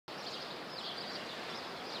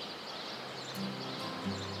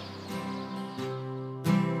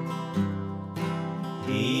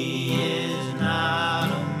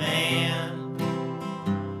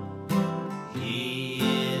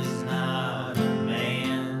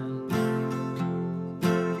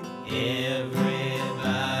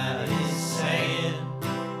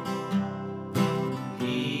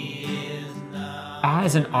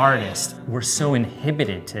as an artist, we're so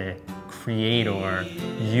inhibited to create or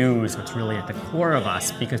use what's really at the core of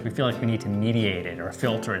us because we feel like we need to mediate it or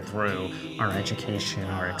filter it through our education,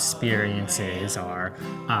 our experiences, our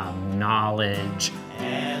knowledge.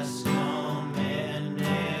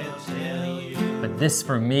 But this,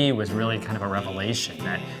 for me, was really kind of a revelation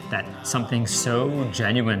that something so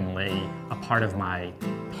genuinely a part of my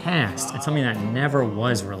past and something that never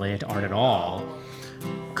was related to art at all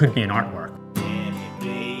could be an artwork.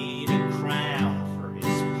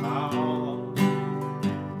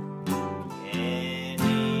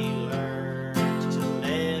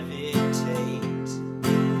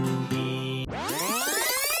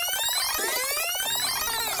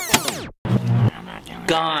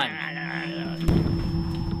 Gone.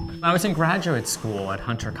 I was in graduate school at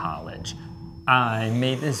Hunter College. I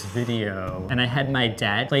made this video and I had my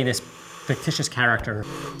dad play this fictitious character.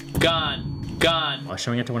 Gone. Gone. I was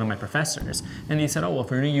showing it to one of my professors and he said, oh, well,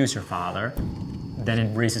 if we're gonna use your father, then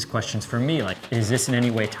it raises questions for me, like, is this in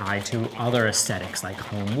any way tied to other aesthetics like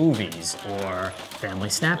home movies or family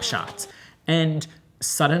snapshots? And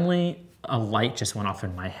suddenly, a light just went off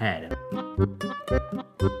in my head.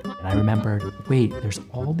 And I remembered, wait, there's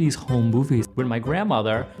all these home movies with my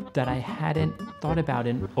grandmother that I hadn't thought about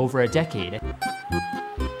in over a decade.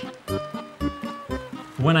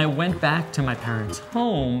 When I went back to my parents'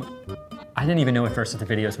 home, I didn't even know at first that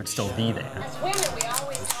the videos would still be there. As women, we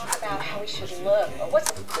always talk about how we should look, but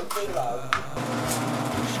what's the big look?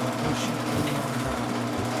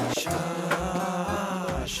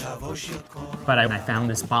 But I found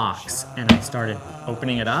this box and I started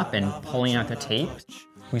opening it up and pulling out the tape.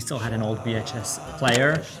 We still had an old VHS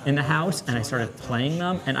player in the house and I started playing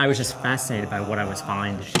them and I was just fascinated by what I was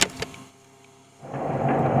finding.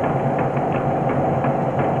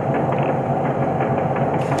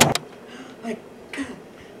 My God,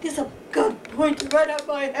 there's a gun pointed right at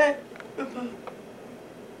my head.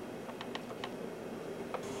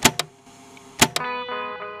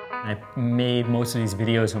 I made most of these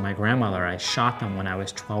videos with my grandmother. I shot them when I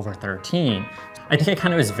was 12 or 13. I think I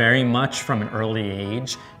kind of was very much from an early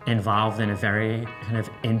age involved in a very kind of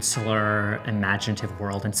insular, imaginative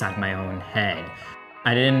world inside my own head.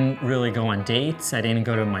 I didn't really go on dates. I didn't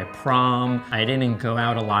go to my prom. I didn't go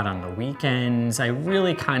out a lot on the weekends. I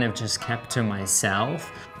really kind of just kept to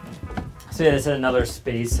myself. So yeah, this is another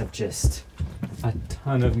space of just a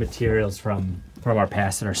ton of materials from our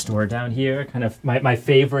past that are stored down here. Kind of my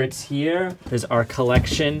favorites here is our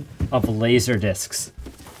collection of laser discs.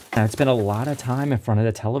 I've spent a lot of time in front of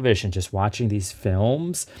the television just watching these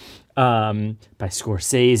films by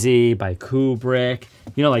Scorsese, by Kubrick.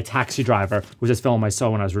 You know, like Taxi Driver was this film I saw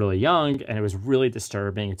when I was really young and it was really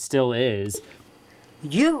disturbing. It still is.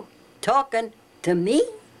 You talking to me?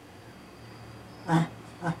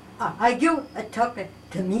 Are you talking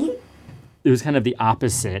to me? It was kind of the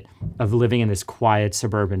opposite of living in this quiet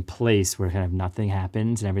suburban place where kind of nothing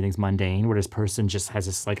happens and everything's mundane, where this person just has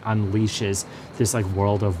this, like, unleashes this, like,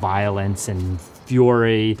 world of violence and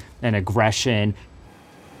fury and aggression.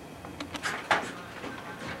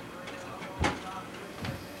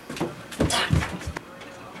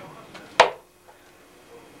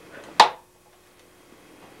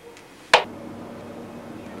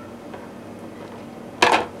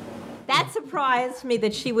 Surprised me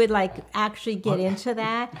that she would like actually get into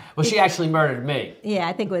that. Well, she actually murdered me. Yeah,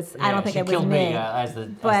 I think it was. Yeah, I don't think it was me. She killed me as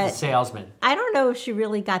the salesman. I don't know if she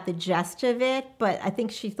really got the gist of it, but I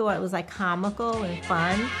think she thought it was like comical and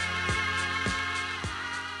fun.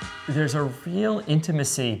 There's a real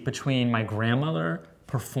intimacy between my grandmother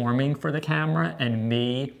performing for the camera and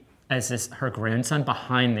me as her grandson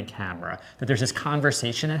behind the camera. That there's this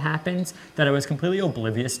conversation that happens that I was completely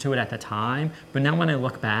oblivious to it at the time, but now when I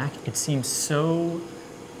look back, it seems so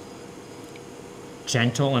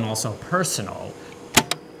gentle and also personal.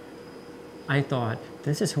 I thought,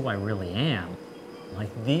 this is who I really am.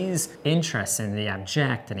 Like, these interests in the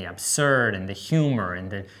abject and the absurd and the humor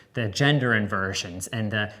and the gender inversions and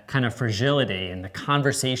the kind of fragility and the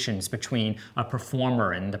conversations between a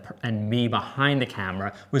performer and me behind the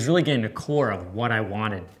camera was really getting the core of what I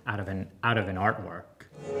wanted out of an artwork.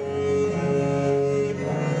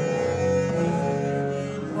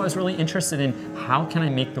 I was really interested in how can I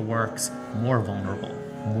make the works more vulnerable,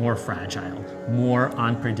 more fragile, more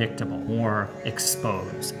unpredictable, more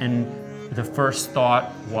exposed. And the first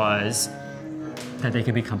thought was that they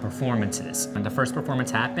could become performances. When the first performance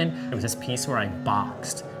happened, it was this piece where I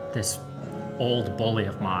boxed this old bully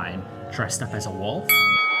of mine dressed up as a wolf.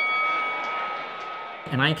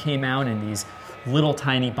 And I came out in these little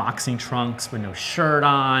tiny boxing trunks with no shirt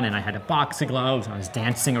on, and I had boxing gloves, and I was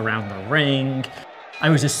dancing around the ring. I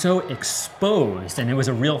was just so exposed, and it was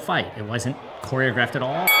a real fight. It wasn't choreographed at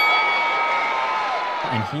all.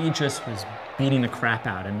 And he just was beating the crap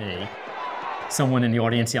out of me. Someone in the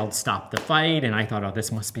audience yelled, "Stop the fight," and I thought, oh,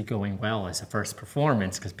 this must be going well as a first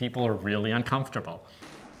performance, because people are really uncomfortable.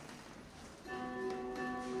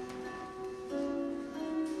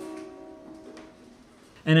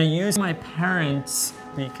 And I used my parents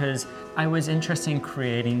because I was interested in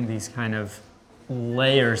creating these kind of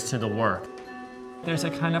layers to the work. There's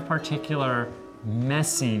a kind of particular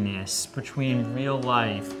messiness between real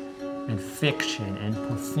life and fiction and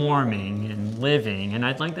performing and living, and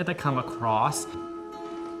I'd like that to come across.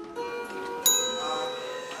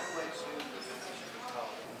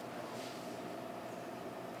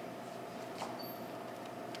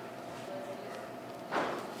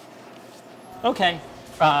 Okay.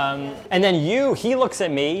 And then he looks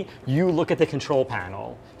at me, you look at the control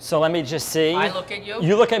panel. So let me just see. I look at you?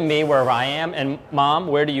 You look at me where I am, and Mom,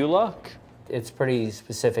 where do you look? It's pretty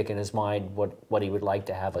specific in his mind what he would like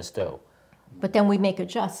to have us do. But then we make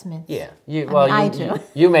adjustments. Yeah. I do.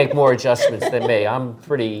 You make more adjustments than me. I'm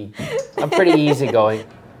pretty easygoing.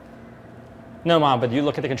 No, Mom, but you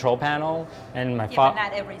look at the control panel, and my father. Yeah,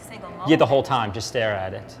 but not every single moment. Yeah, the whole time, just stare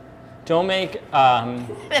at it. Don't make.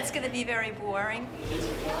 That's going to be very boring.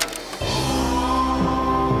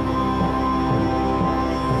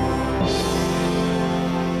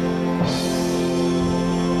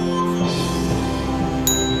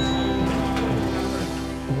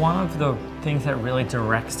 One of the things that really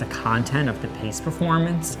directs the content of the Pace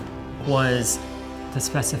performance was the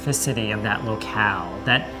specificity of that locale.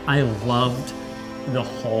 That I loved the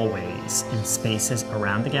hallways and spaces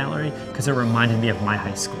around the gallery because it reminded me of my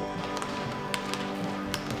high school.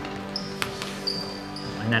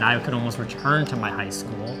 And that I could almost return to my high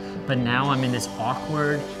school, but now I'm in this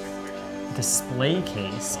awkward display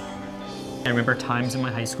case. I remember times in my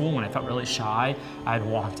high school when I felt really shy, I'd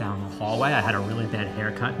walk down the hallway. I had a really bad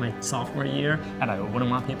haircut my sophomore year, and I wouldn't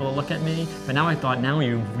want people to look at me. But now I thought, now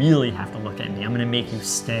you really have to look at me. I'm gonna make you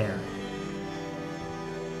stare.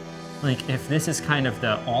 Like, if this is kind of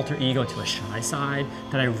the alter ego to a shy side,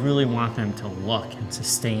 then I really want them to look and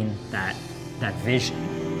sustain that vision.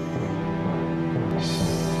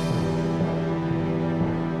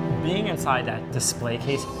 Being inside that display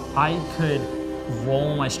case, I could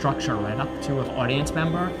roll my structure right up to an audience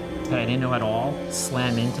member that I didn't know at all,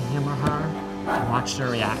 slam into him or her, watch their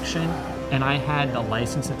reaction, and I had the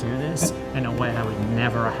license to do this in a way I would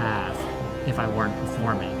never have if I weren't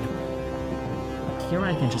performing. Here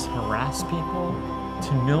I can just harass people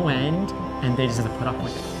to no end, and they just have to put up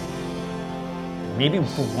with it. Maybe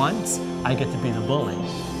for once, I get to be the bully.